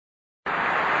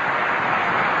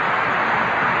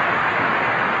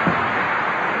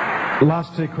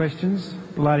Last two questions.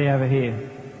 The lady over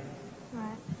here.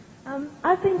 Right.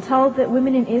 I've been told that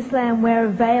women in Islam wear a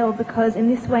veil because in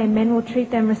this way men will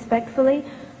treat them respectfully.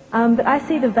 But I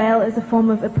see the veil as a form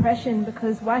of oppression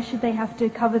because why should they have to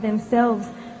cover themselves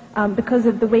because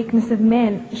of the weakness of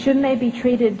men? Shouldn't they be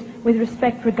treated with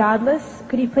respect regardless?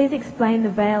 Could you please explain the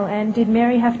veil, and did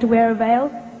Mary have to wear a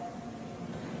veil?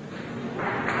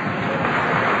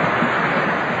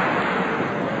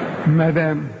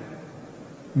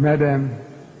 Madam,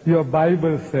 your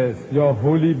Bible says, your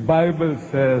holy Bible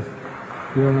says,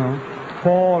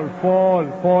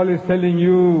 Paul is telling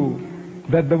you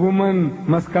that the woman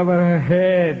must cover her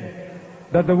head,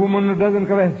 that the woman who doesn't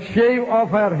cover her, shave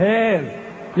off her hair.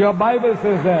 Your Bible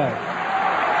says that.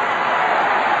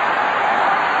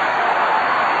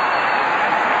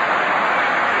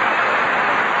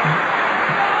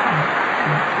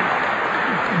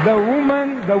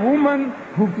 The woman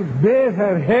who bares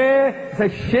her hair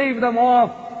says, shave them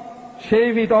off,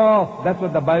 shave it off. That's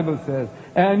what the Bible says.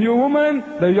 And you woman,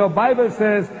 your Bible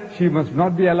says she must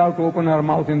not be allowed to open her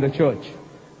mouth in the church.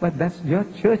 But that's your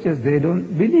churches, they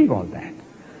don't believe all that.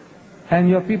 And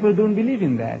your people don't believe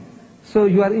in that. So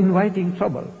you are inviting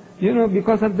trouble.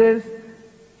 Because of this,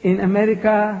 in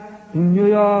America, in New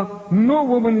York, no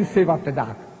woman is safe after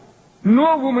dark.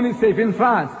 No woman is safe. In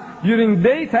France, during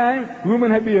daytime,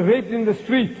 women have been raped in the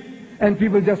street, and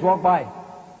people just walk by,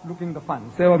 looking the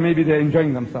fun. Say, or maybe they're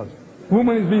enjoying themselves.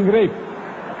 Woman is being raped.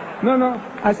 No.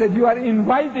 I said, you are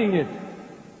inviting it.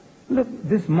 Look,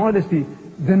 this modesty,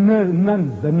 the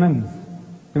nuns, the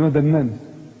nuns,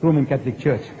 Roman Catholic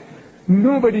Church.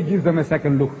 Nobody gives them a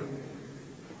second look.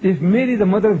 If Mary, the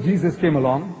mother of Jesus, came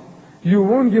along, you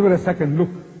won't give her a second look.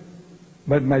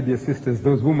 But my dear sisters,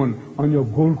 those women on your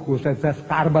Gold Coast at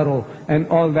Scarborough and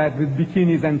all that with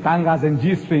bikinis and tangas and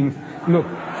G-strings, look,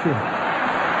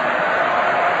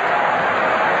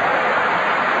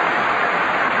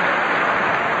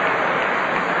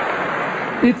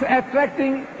 it's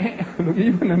attracting, look,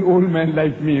 even an old man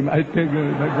like me, I tell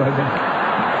you,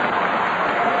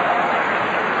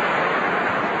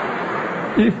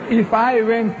 if I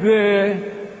went there,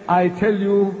 I tell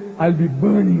you, I'll be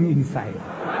burning inside.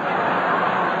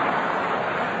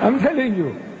 I'm telling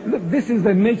you, look, this is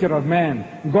the nature of man.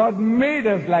 God made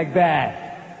us like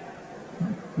that.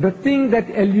 The thing that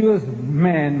allures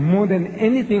man more than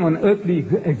anything on earthly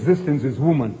existence is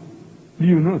woman. Do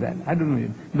you know that? I don't know.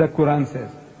 The Quran says,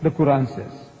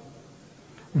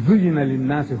 زُيِّنَ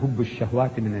لِلنَّاسِ حُبُّ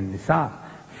الشَّهْوَاتِ مِنَ النِّسَاءِ.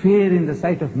 Fear in the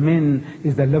sight of men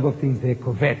is the love of things they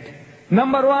covet.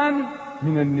 Number one,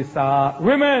 مِنَ النِّسَاءِ,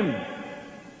 women.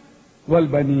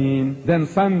 وَالْبَنِينَ, then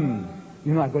sons.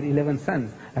 I got 11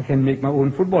 sons. I can make my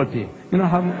own football team. It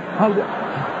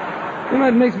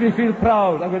makes me feel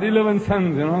proud. I got 11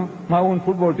 sons, my own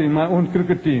football team, my own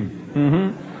cricket team.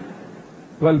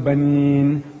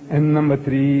 وَالْبَنِينَ, and number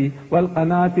 3,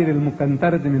 وَالْقَنَاطِرِ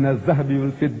الْمُقَنْطَرَةِ مِنَ الذَّهَبِ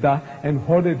وَالْفِضَّةِ, and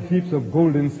hoarded heaps of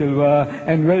gold and silver,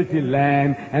 and wealthy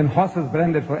land, and horses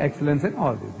branded for excellence, and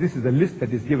all this. This is the list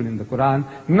that is given in the Quran.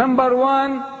 Number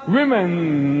 1,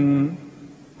 women.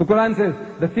 The Quran says,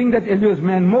 the thing that allures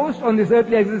man most on this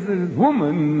earthly existence is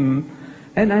woman.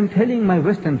 And I'm telling my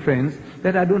Western friends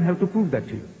that I don't have to prove that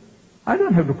to you. I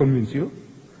don't have to convince you.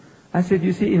 I said,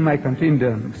 you see, in my country, in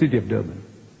Durban, city of Durban,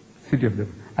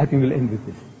 I think we'll end with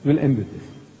this.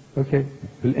 Okay?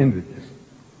 We'll end with this.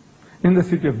 In the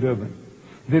city of Durban,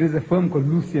 there is a firm called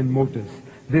Lucian Motors.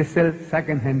 They sell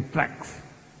second-hand trucks.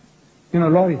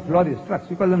 Lorries, trucks.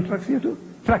 We call them trucks here too?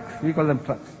 Trucks, we call them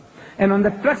trucks. And on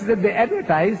the trucks that they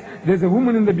advertise, there's a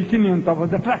woman in the bikini on top of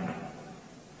the truck.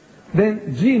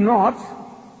 Then G-Knots,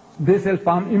 they sell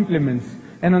farm implements.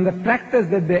 And on the tractors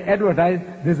that they advertise,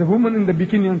 there's a woman in the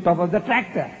bikini on top of the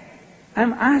tractor.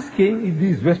 I'm asking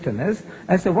these Westerners,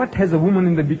 I say, what has a woman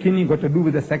in the bikini got to do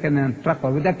with a second-hand truck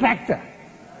or with a tractor?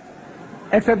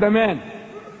 Except the man.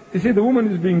 You see, the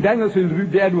woman is being dangled, so you'll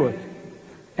read the advert.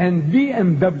 And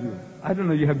BMW, I don't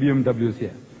know, you have BMWs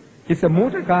here. It's a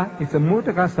motor car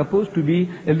supposed to be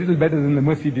a little better than the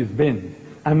Mercedes-Benz.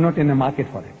 I'm not in the market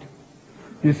for it.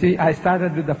 You see, I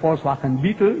started with the Volkswagen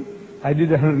Beetle. I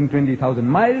did 120,000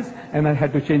 miles, and I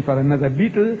had to change for another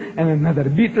Beetle, and another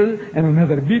Beetle, and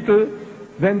another Beetle.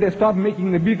 Then they stopped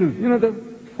making the Beetles. The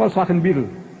Volkswagen Beetle.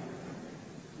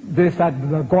 They started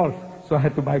the Golf. So I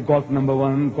had to buy Golf number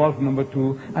 1, Golf number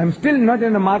 2. I'm still not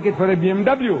in the market for a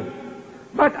BMW.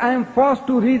 But I am forced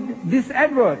to read this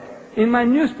advert. In my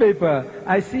newspaper,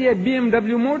 I see a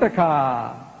BMW motor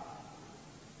car.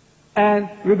 And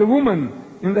with a woman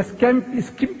in the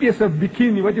skimpiest of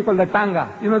bikini, what you call the tanga,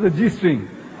 the G-string.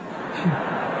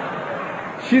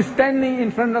 She's standing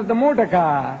in front of the motor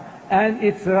car. And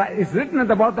it's written at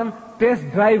the bottom, test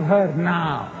drive her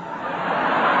now.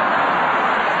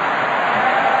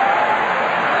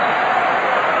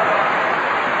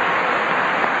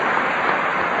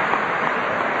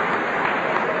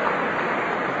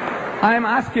 I'm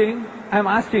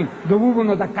asking the woman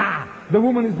of the car. The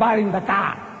woman is buying the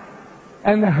car.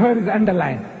 And the her is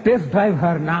underlined. Test drive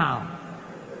her now.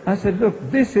 I said, look,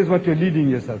 this is what you're leading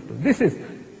yourself to. This is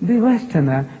the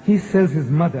Westerner. He sells his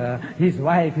mother, his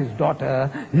wife, his daughter.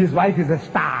 His wife is a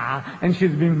star, and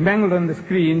she's being mangled on the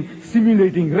screen,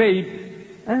 simulating rape.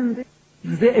 And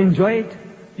they enjoy it.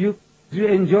 You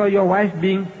enjoy your wife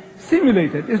being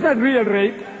simulated. It's not real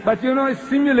rape, but you know it's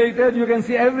simulated. You can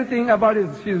see everything about it.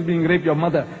 She's being raped, your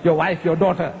mother, your wife, your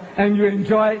daughter. And you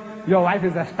enjoy, your wife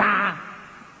is a star.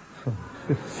 So,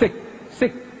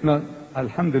 sick. No,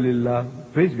 alhamdulillah,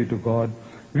 praise be to God.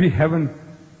 We haven't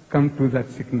come to that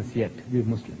sickness yet, we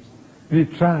Muslims. We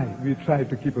try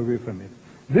to keep away from it.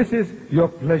 This is your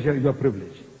pleasure, your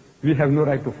privilege. We have no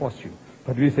right to force you.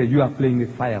 But we say, you are playing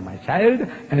with fire, my child,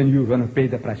 and you're going to pay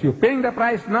the price. You're paying the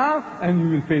price now, and you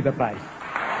will pay the price.